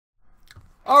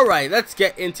Alright, let's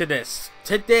get into this.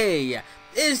 Today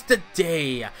is the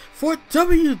day for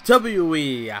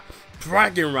WWE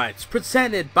Bragging Rights,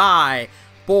 presented by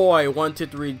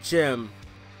Boy123 Gym.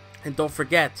 And don't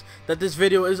forget that this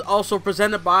video is also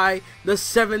presented by the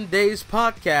 7 Days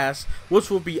Podcast, which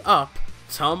will be up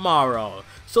tomorrow.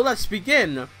 So let's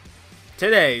begin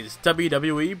today's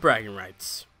WWE Bragging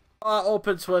Rights.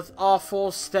 Opens with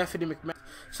awful Stephanie McMahon.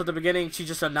 So at the beginning, she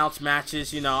just announced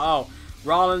matches,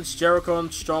 Rollins, Jericho,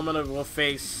 and Strowman will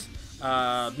face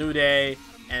New Day,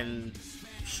 and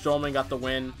Strowman got the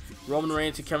win. Roman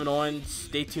Reigns and Kevin Owens,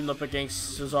 they teamed up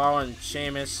against Cesaro and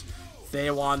Sheamus.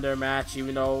 They won their match,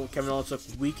 even though Kevin Owens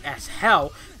looked weak as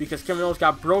hell, because Kevin Owens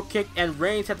got bro kicked and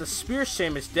Reigns had to spear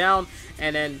Sheamus down,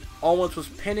 and then Owens was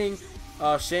pinning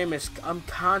Sheamus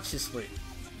unconsciously.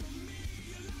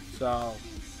 So,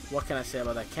 what can I say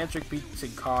about that? Kendrick beat Sin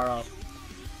Cara.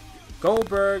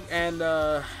 Goldberg and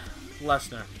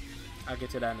Lesnar. I'll get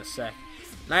to that in a sec.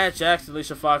 Nia Jax,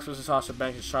 Alicia Fox versus Sasha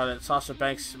Banks and Charlotte. Sasha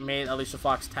Banks made Alicia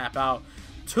Fox tap out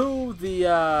to the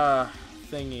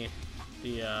thingy.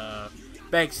 The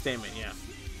bank statement, yeah.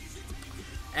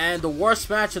 And the worst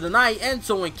match of the night,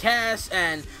 Enzo and Cass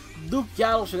and Luke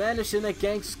Gallows and Anderson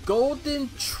against Golden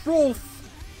Truth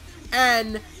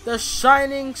and the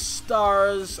Shining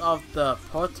Stars of the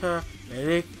Puerto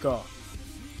Rico.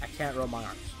 I can't roll my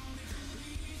arms.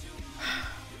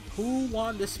 Who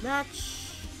won this match?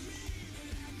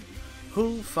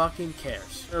 Who fucking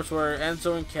cares? Here's where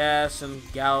Enzo and Cass and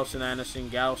Gallows and Anderson.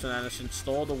 Gallows and Anderson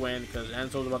stole the win because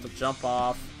Enzo was about to jump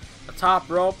off the top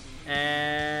rope.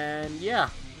 And yeah,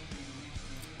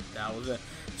 that was it.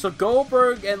 So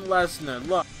Goldberg and Lesnar.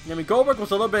 Look, Goldberg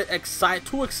was a little bit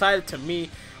too excited to me.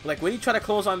 Like when he tried to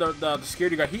close on the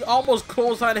security guard, he almost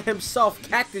closed on himself,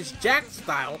 Cactus Jack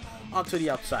style, onto the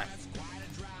outside.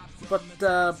 But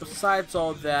besides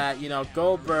all that,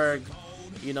 Goldberg,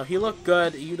 he looked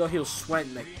good. He was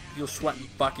sweating,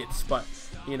 buckets. But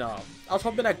I was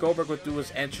hoping that Goldberg would do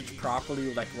his entrance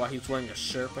properly, like while he was wearing a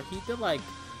shirt. But he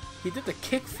did the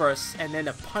kick first, and then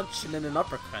a punch, and then an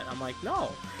uppercut. I'm like,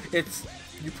 no, you're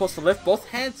supposed to lift both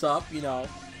hands up,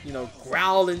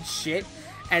 growl and shit,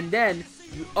 and then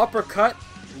you uppercut,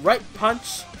 right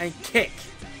punch, and kick.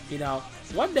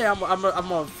 One day I'm gonna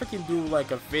freaking do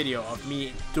like a video of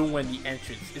me doing the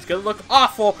entrance. It's gonna look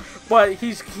awful, but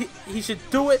he should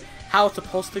do it how it's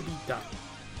supposed to be done.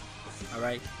 All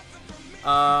right.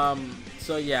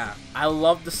 So yeah, I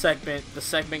love the segment. The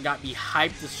segment got me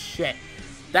hyped as shit.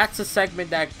 That's a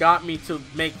segment that got me to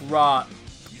make Raw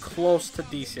close to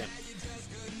decent.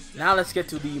 Now let's get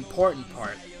to the important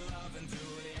part.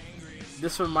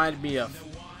 This reminded me of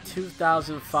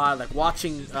 2005, like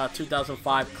watching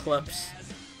 2005 clips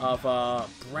of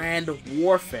brand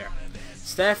warfare.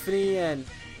 Stephanie and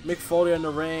Mick Foley in the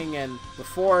ring, and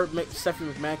before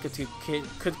Stephanie McMahon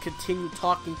could continue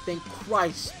talking, thank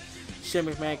Christ, Shane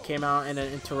McMahon came out and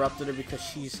then interrupted her because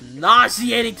she's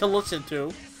nauseating to listen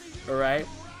to. Alright?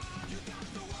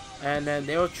 And then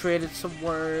they were traded some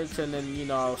words, and then,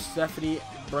 Stephanie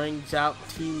brings out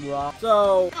Team Raw.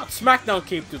 So, Smackdown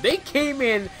came through. They came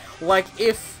in like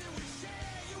if...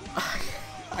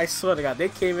 I swear to God, they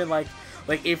came in like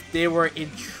if they were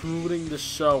intruding the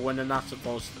show when they're not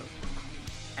supposed to.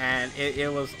 And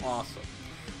it was awesome.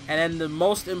 And then the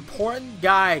most important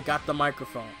guy got the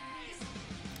microphone.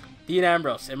 Dean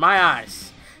Ambrose, in my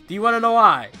eyes. Do you want to know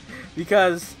why?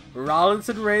 Because Rollins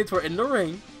and Reigns were in the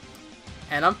ring,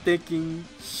 and I'm thinking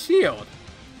Shield.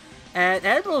 And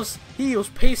Ambrose, he was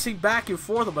pacing back and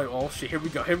forth. I'm like, oh shit, here we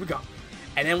go.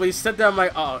 And then when he sat there, I'm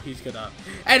like, oh, he's gonna.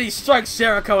 And he strikes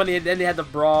Jericho, and then they had the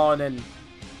brawl, and then,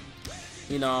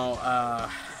 a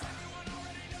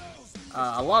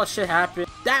lot of shit happened.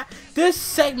 This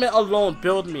segment alone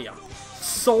built me up,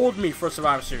 sold me for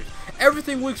Survivor Series.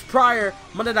 Everything weeks prior,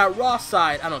 Monday Night Raw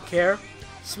side, I don't care.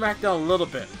 SmackDown a little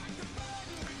bit.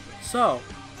 So,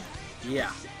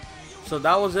 yeah. So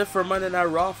that was it for Monday Night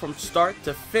Raw from start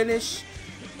to finish.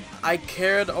 I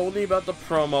cared only about the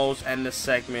promos and the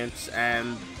segments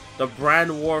and the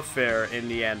brand warfare in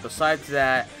the end. Besides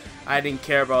that, I didn't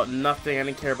care about nothing. I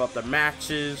didn't care about the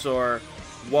matches or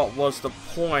what was the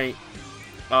point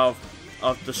of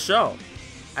the show.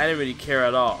 I didn't really care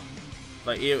at all.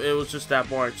 Like, it was just that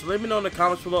boring. So let me know in the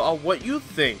comments below on what you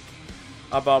think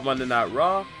about Monday Night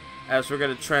Raw, as we're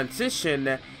going to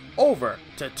transition over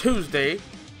to Tuesday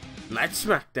Night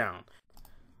Smackdown.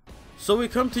 So we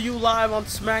come to you live on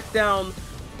Smackdown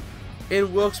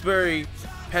in Wilkes-Barre,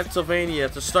 Pennsylvania.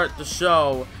 To start the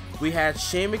show, we had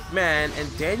Shane McMahon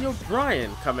and Daniel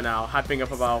Bryan coming out, hyping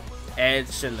up about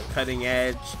Edge and the Cutting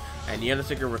Edge and the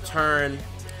Undertaker return.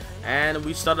 And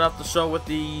we started off the show with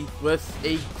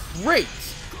a great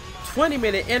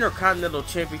 20-minute Intercontinental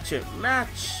Championship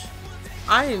match.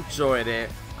 I enjoyed it.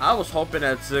 I was hoping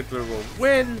that Ziggler would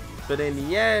win, but in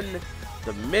the end,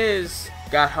 The Miz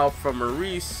got help from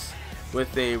Maurice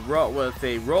with a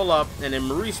roll up, and then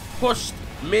Maurice pushed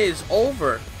Miz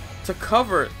over to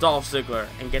cover Dolph Ziggler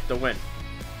and get the win.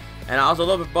 And I was a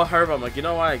little bit butthurt, but I'm like, you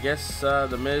know what? I guess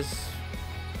The Miz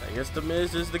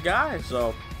is the guy.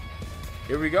 So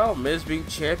here we go, Miz being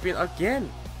champion again.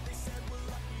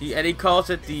 He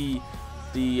calls it the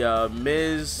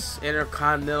Miz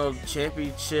Intercontinental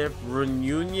Championship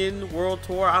Reunion World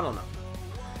Tour. I don't know.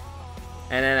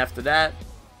 And then after that,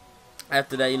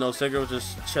 you know, Ziggler was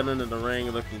just chilling in the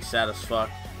ring, looking sad as fuck.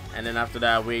 And then after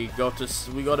that, we go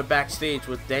to backstage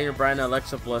with Daniel Bryan and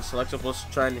Alexa Bliss. Alexa Bliss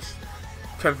trying to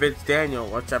convince Daniel,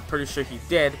 which I'm pretty sure he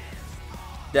did,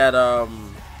 that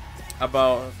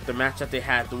about the match that they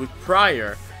had the week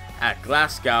prior at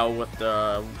Glasgow with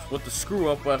the screw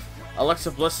up with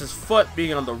Alexa Bliss's foot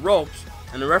being on the ropes,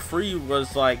 and the referee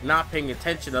was like not paying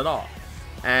attention at all.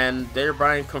 And Daniel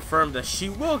Bryan confirmed that she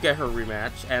will get her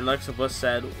rematch, and Alexa Bliss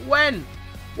said, when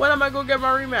am I gonna get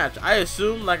my rematch? I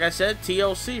assume, like I said,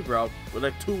 TLC, bro. We're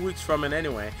like 2 weeks from it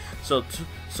anyway, so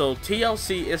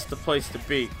TLC is the place to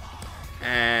be.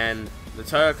 And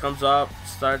Natalya comes up,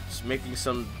 starts making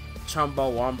some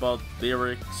Chumbawamba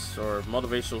lyrics or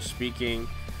motivational speaking,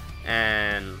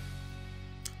 and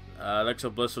Alexa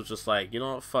Bliss was just like, you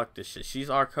know what, fuck this shit. She's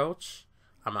our coach.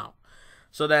 I'm out.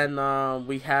 So then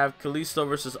we have Kalisto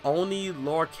versus Oni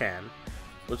Lorcan,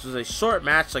 which was a short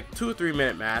match, like 2 or 3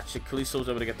 minute match, and Kalisto was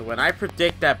able to get the win. I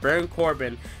predict that Baron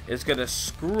Corbin is going to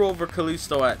screw over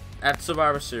Kalisto at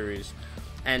Survivor Series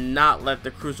and not let the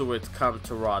Cruiserweights come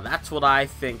to Raw. That's what I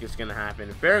think is going to happen.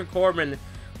 If Baron Corbin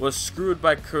was screwed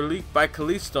by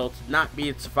Kalisto to not be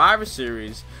in Survivor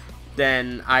Series,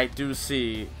 then I do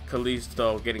see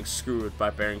Kalisto getting screwed by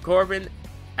Baron Corbin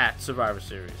at Survivor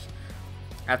Series.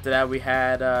 After that, we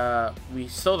had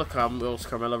still to come. It was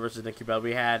Carmella versus Nikki Bella.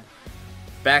 We had a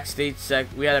backstage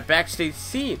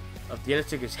scene of the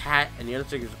Undertaker's hat, and the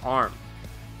Undertaker's arm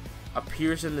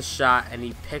appears in the shot, and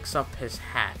he picks up his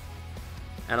hat.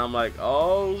 And I'm like,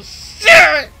 oh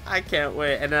shit! I can't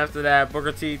wait. And after that,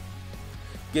 Booker T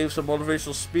gave some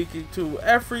motivational speaking to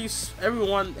every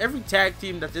tag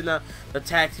team that's in the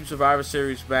Tag Team Survivor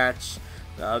Series match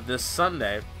this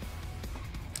Sunday.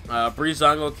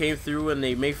 Breezango came through and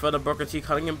they made fun of Booker T,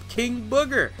 calling him King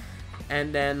Booger.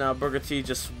 And then Booker T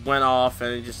just went off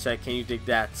and he just said, can you dig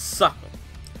that, sucker?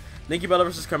 Nikki Bella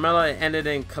versus Carmella ended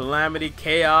in calamity,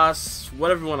 chaos,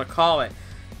 whatever you want to call it,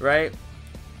 right?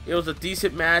 It was a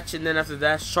decent match, and then after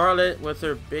that, Charlotte with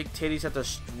her big titties had to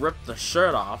rip the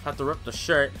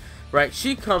shirt, right?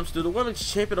 She comes through, the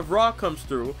women's champion of Raw comes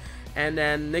through, and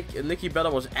then Nikki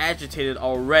Bella was agitated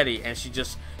already, and she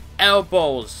just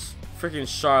elbows freaking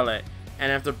Charlotte,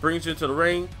 and after brings her to the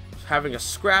ring, having a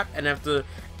scrap, and after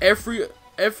every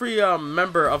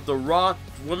member of the Raw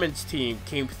women's team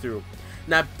came through.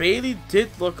 Now Bayley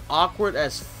did look awkward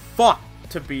as fuck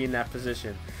to be in that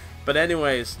position. But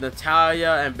anyways,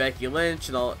 Natalya and Becky Lynch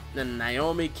and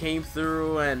Naomi came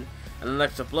through, and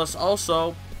Alexa Bliss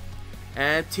also,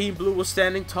 and Team Blue was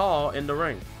standing tall in the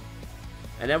ring.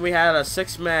 And then we had a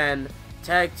 16-man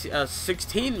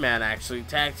actually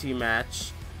tag team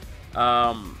match.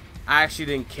 I actually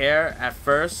didn't care at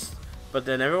first, but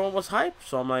then everyone was hyped,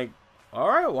 so I'm like, all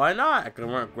right, why not? I can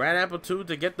run Grand Amplitude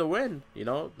to get the win. You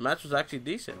know, the match was actually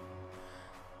decent.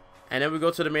 And then we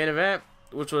go to the main event,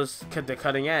 which was the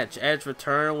Cutting Edge. Edge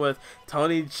returned with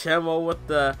Tony Chemo with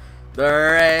the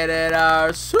Rated R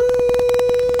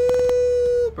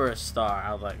Superstar.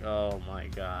 I was like, oh my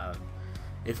god.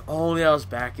 If only I was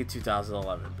back in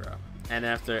 2011, bro. And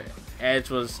after Edge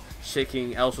was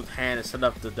shaking Ellsworth's hand and set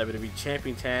up the WWE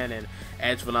Champion 10, and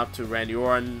Edge went up to Randy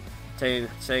Orton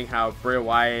saying how Bray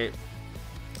Wyatt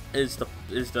is the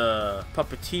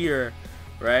puppeteer,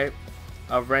 right,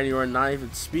 of Randy Orton not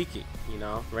even speaking. You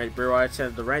know, Bray Wyatt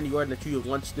said the Randy Orton that you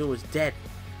once knew is dead.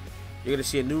 You're gonna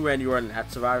see a new Randy Orton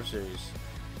at Survivor Series,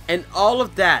 and all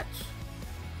of that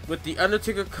with the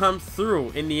Undertaker come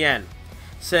through in the end,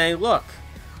 saying, "Look,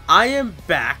 I am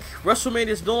back. WrestleMania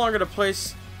is no longer the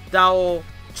place that will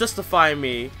justify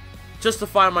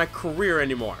my career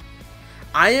anymore.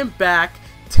 I am back,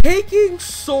 taking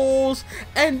souls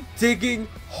and digging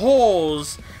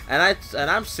holes, and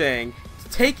I'm saying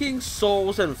taking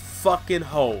souls and fucking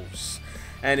hoes."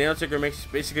 And the Undertaker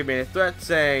basically made a threat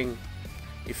saying,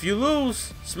 if you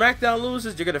lose, SmackDown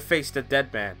loses, you're going to face the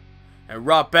dead man. And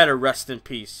Raw better rest in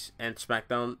peace. And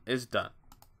SmackDown is done.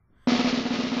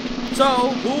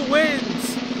 So, who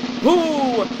wins?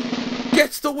 Who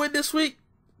gets the win this week?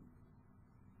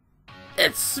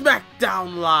 It's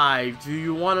SmackDown Live! Do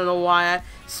you want to know why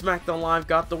SmackDown Live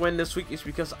got the win this week? It's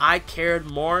because I cared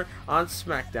more on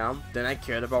SmackDown than I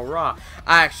cared about Raw.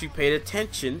 I actually paid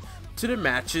attention to the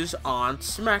matches on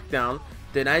SmackDown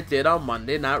than I did on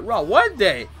Monday Night Raw. One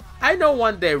day, I know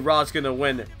one day Raw's gonna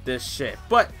win this shit,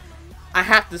 but I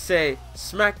have to say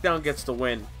SmackDown gets the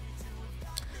win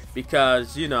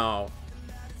because, you know,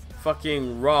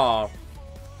 fucking Raw,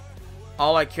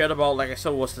 all I cared about, like I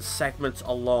said, was the segments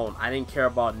alone. I didn't care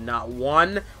about not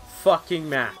one fucking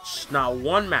match. Not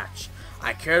one match.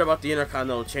 I cared about the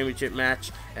Intercontinental Championship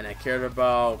match, and I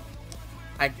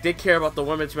did care about the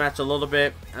women's match a little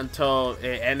bit until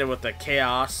it ended with the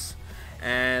chaos.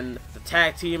 And the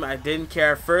tag team, I didn't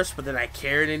care at first, but then I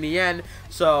cared in the end.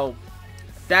 So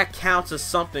that counts as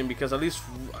something, because at least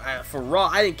for Raw,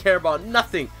 I didn't care about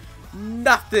nothing.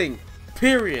 Nothing.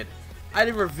 Period. I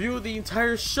didn't review the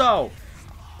entire show.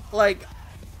 Like,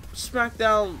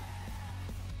 SmackDown,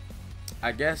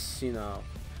 I guess, you know,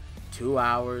 2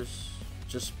 hours,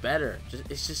 just better.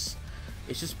 It's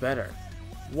just better.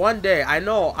 One day, I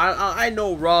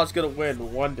know Raw's gonna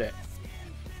win one day,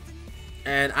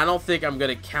 and I don't think I'm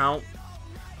gonna count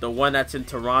the one that's in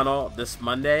Toronto this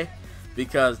Monday,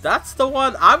 because that's the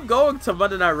one I'm going to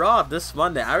Monday Night Raw this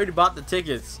Monday. I already bought the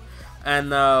tickets,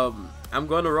 and I'm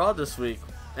going to Raw this week,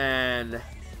 and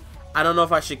I don't know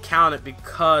if I should count it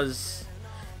because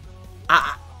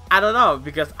I don't know,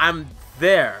 because I'm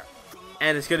there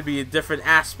and it's gonna be a different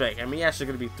aspect. I mean, yeah, it's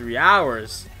gonna be 3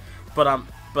 hours, but I'm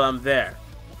there.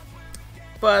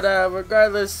 But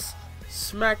regardless,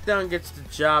 SmackDown gets the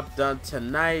job done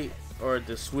tonight, or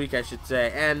this week I should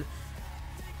say, and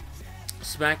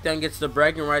SmackDown gets the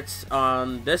bragging rights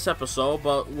on this episode.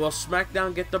 But will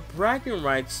SmackDown get the bragging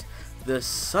rights this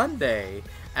Sunday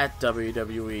at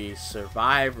WWE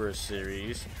Survivor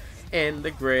Series in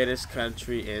the greatest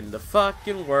country in the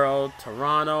fucking world,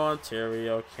 Toronto,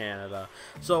 Ontario, Canada?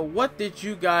 So what did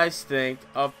you guys think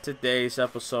of today's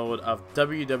episode of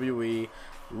WWE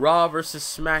Raw vs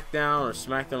SmackDown, or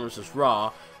SmackDown vs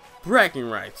Raw bragging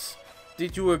rights?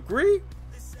 Did you agree?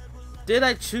 Did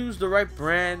I choose the right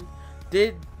brand?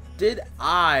 Did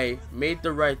I make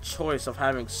the right choice of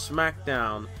having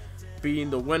SmackDown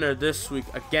being the winner this week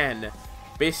again,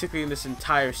 basically in this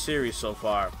entire series so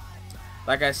far?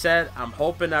 Like I said, I'm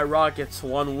hoping that Raw gets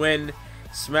one win.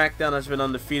 SmackDown has been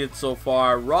undefeated so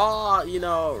far. Raw, you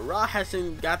know, Raw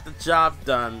hasn't got the job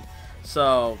done,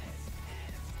 so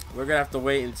we're gonna have to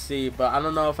wait and see. But I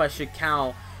don't know if I should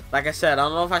count. Like I said, I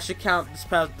don't know if I should count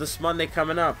this Monday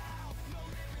coming up.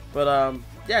 But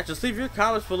yeah, just leave your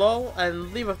comments below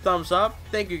and leave a thumbs up.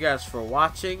 Thank you guys for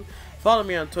watching. Follow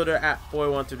me on Twitter at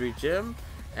boy123jim,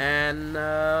 and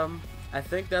I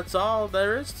think that's all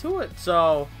there is to it.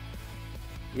 So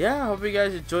yeah, I hope you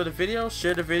guys enjoyed the video.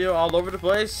 Share the video all over the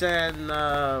place, and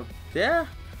yeah,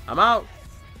 I'm out.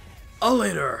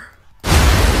 Later.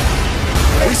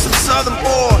 We some southern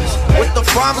boys with the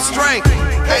farmer strength.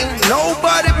 Ain't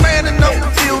nobody man enough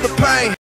to feel the pain.